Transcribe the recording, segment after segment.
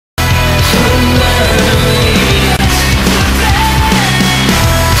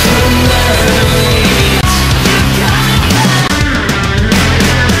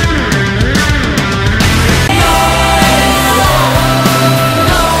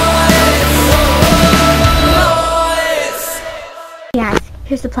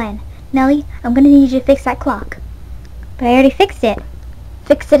Here's the plan. Nellie, I'm gonna need you to fix that clock. But I already fixed it.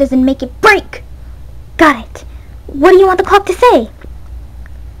 Fix it as in make it break. Got it. What do you want the clock to say?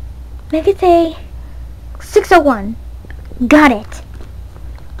 Make it say 6:01. Got it.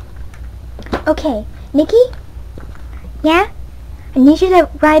 Okay, Nikki? Yeah? I need you to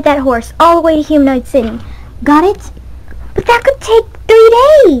ride that horse all the way to Humanoid City. Got it? But that could take 3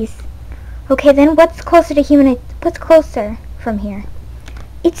 days. Okay, then what's closer to what's closer from here?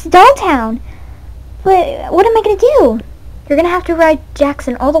 It's Dolltown. But what am I gonna do? You're gonna have to ride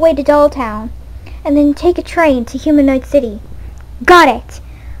Jackson all the way to Dolltown and then take a train to Humanoid City. Got it.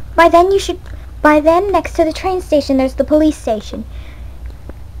 By then next to the train station there's the police station.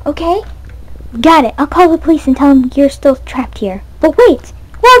 Okay? Got it. I'll call the police and tell them you're still trapped here. But wait,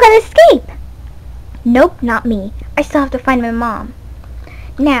 we're all gonna escape. Nope, not me. I still have to find my mom.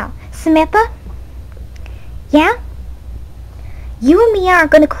 Now, Samantha? Yeah? You and Mia are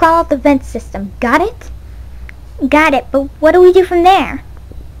gonna crawl out the vent system. Got it? Got it, but what do we do from there?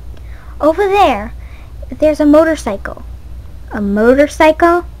 Over there's a motorcycle. A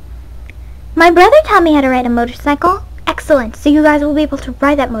motorcycle? My brother taught me how to ride a motorcycle. Excellent, so you guys will be able to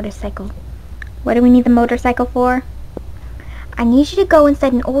ride that motorcycle. What do we need the motorcycle for? I need you to go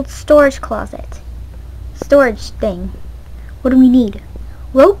inside an old storage closet. Storage thing. What do we need?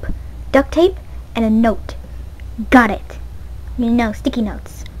 Rope, duct tape, and a note. Got it. No, sticky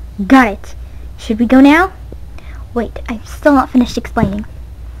notes. Got it. Should we go now? Wait, I'm still not finished explaining.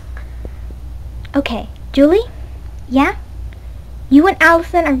 Okay, Julie? Yeah? You and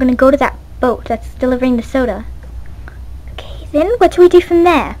Allison are gonna go to that boat that's delivering the soda. Okay, then what do we do from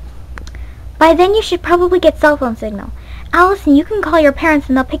there? By then you should probably get cell phone signal. Allison, you can call your parents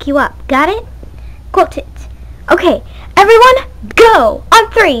and they'll pick you up. Got it? Quote it. Okay, everyone, go!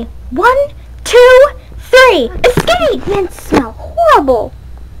 On 3. 1, 2, 3. Escape! Men smell horrible.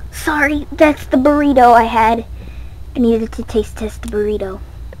 Sorry, that's the burrito I had. I needed to taste test the burrito.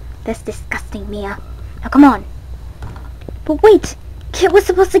 That's disgusting, Mia. Now come on. But wait, Kit was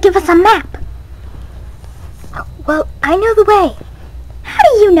supposed to give us a map. Well, I know the way. How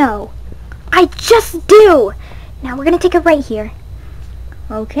do you know? I just do. Now we're gonna take a right here.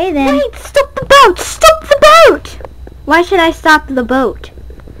 Okay then. Wait, stop the boat! Stop the boat! Why should I stop the boat?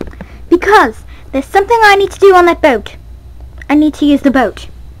 Because there's something I need to do on that boat. I need to use the boat.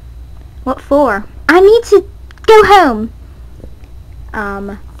 What for? I need to go home.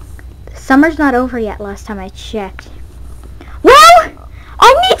 Summer's not over yet last time I checked. Well,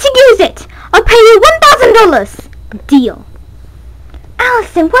 I need to use it. I'll pay you $1,000. Deal.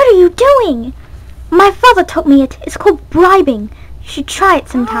 Allison, what are you doing? My father taught me it. It's called bribing. You should try it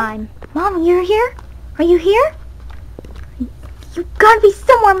sometime. Mom, you're here? Are you here? You gotta be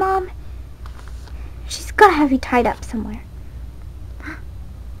somewhere, Mom. She's gotta have you tied up somewhere.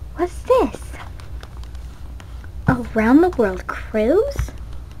 What's this? A round the world cruise?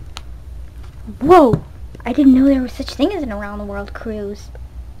 Whoa! I didn't know there was such thing as an around the world cruise.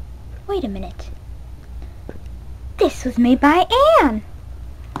 Wait a minute. This was made by Anne.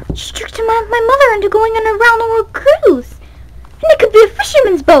 She tricked my mother into going on a round the world cruise. And it could be a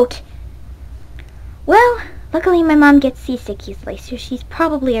fisherman's boat. Well, luckily my mom gets seasick easily, so she's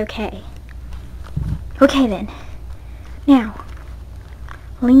probably okay. Okay then. Now,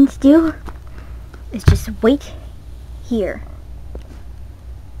 all we need to do is just wait here.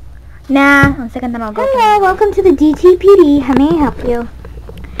 Nah, one second, then I'll go. Hello, welcome to the DTPD. How may I help you?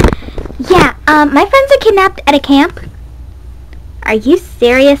 Yeah, my friends are kidnapped at a camp. Are you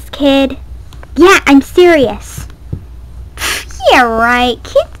serious, kid? Yeah, I'm serious. Yeah, right.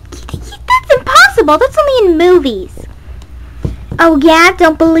 Kid, that's impossible. That's only in movies. Oh yeah,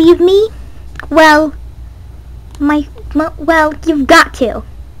 don't believe me? Well, well, you've got to.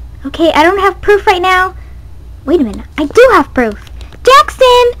 Okay, I don't have proof right now. Wait a minute, I do have proof.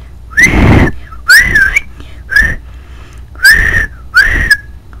 Jackson!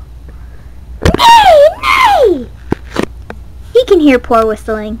 Nay! He can hear poor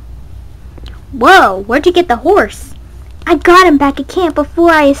whistling. Whoa, where'd you get the horse? I got him back at camp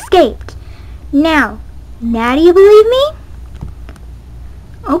before I escaped. Now do you believe me?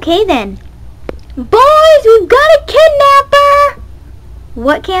 Okay then. Boys, we've got a kidnapper!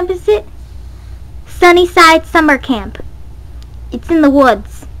 What camp is it? Sunnyside Summer Camp. It's in the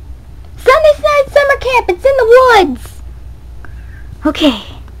woods. Sunnyside Summer Camp, it's in the woods! Okay.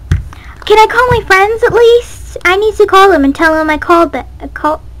 Can I call my friends at least? I need to call them and tell them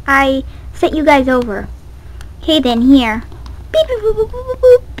I sent you guys over. Okay then, here. Beep beep boop boop boop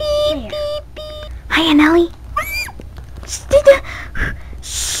boop beep beep beep. Hiya, Nellie.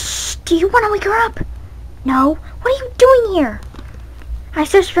 Shh, do you want to wake her up? No. What are you doing here? I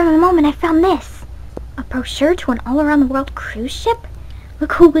searched for a moment, I found this. A brochure to an all-around-the-world cruise ship?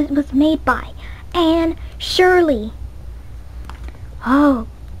 Look who it was made by. Anne Shirley. Oh.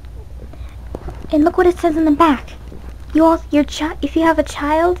 And look what it says in the back. If you have a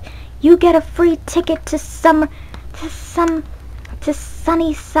child, you get a free ticket to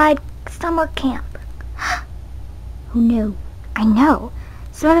Sunnyside summer camp. Who knew? I know.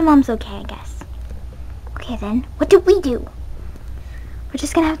 So my mom's okay, I guess. Okay then, what do we do? We're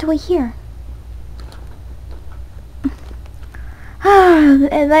just gonna have to wait here.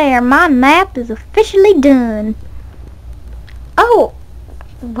 There, my nap is officially done. Oh,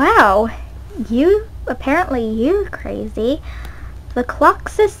 wow. Apparently you're crazy. The clock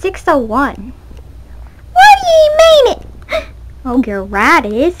says 6:01. What do you mean it? Oh, you're right,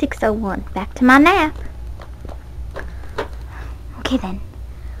 it is 6:01. Back to my nap. Okay then.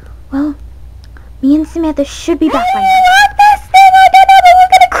 Well, me and Samantha should be back by now. This thing, I don't know that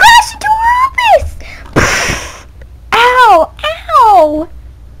we're gonna crash into her office! Ow! Ow!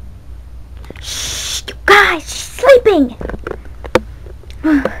 Shh, you guys, she's sleeping!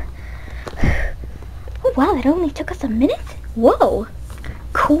 Oh wow, that only took us a minute? Whoa,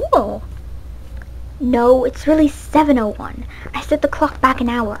 cool. No, it's really 7:01. I set the clock back an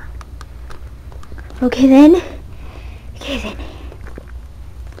hour. Okay then.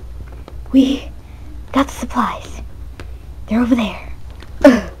 We got the supplies. They're over there.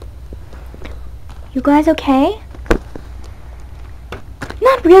 You guys okay?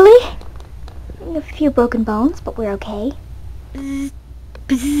 Not really. A few broken bones, but we're okay. Bzz,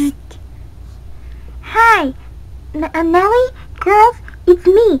 bzz. Hi, Nellie? Girls, it's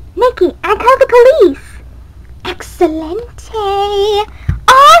me, Nikki. I called the police. Excelente.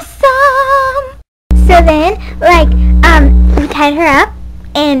 Awesome. So then, we tied her up,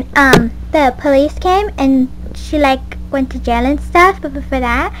 and the police came, and she went to jail and stuff. But before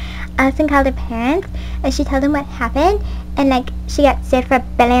that, Allison called her parents, and she told them what happened, and she got sued for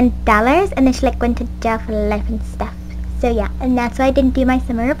 $1 billion, and then she went to jail for life and stuff. So yeah, and that's why I didn't do my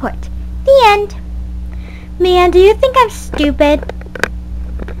summer report. The end. Mia, do you think I'm stupid?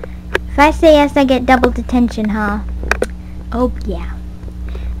 If I say yes, I get double detention, huh? Oh yeah.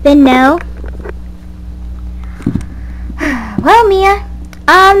 Then no. Well, Mia,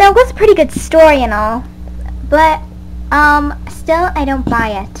 that was a pretty good story and all, but still I don't buy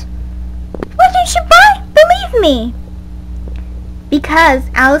it. What did you buy? Believe me. Because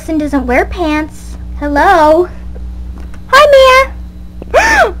Allison doesn't wear pants. Hello. Hi, Mia.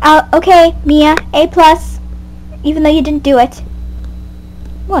 Okay, Mia, A+. Even though you didn't do it.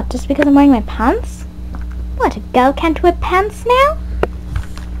 What, just because I'm wearing my pants? What, a girl can't wear pants now?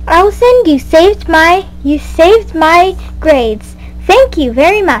 Allison, you saved my grades. Thank you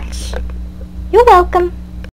very much. You're welcome.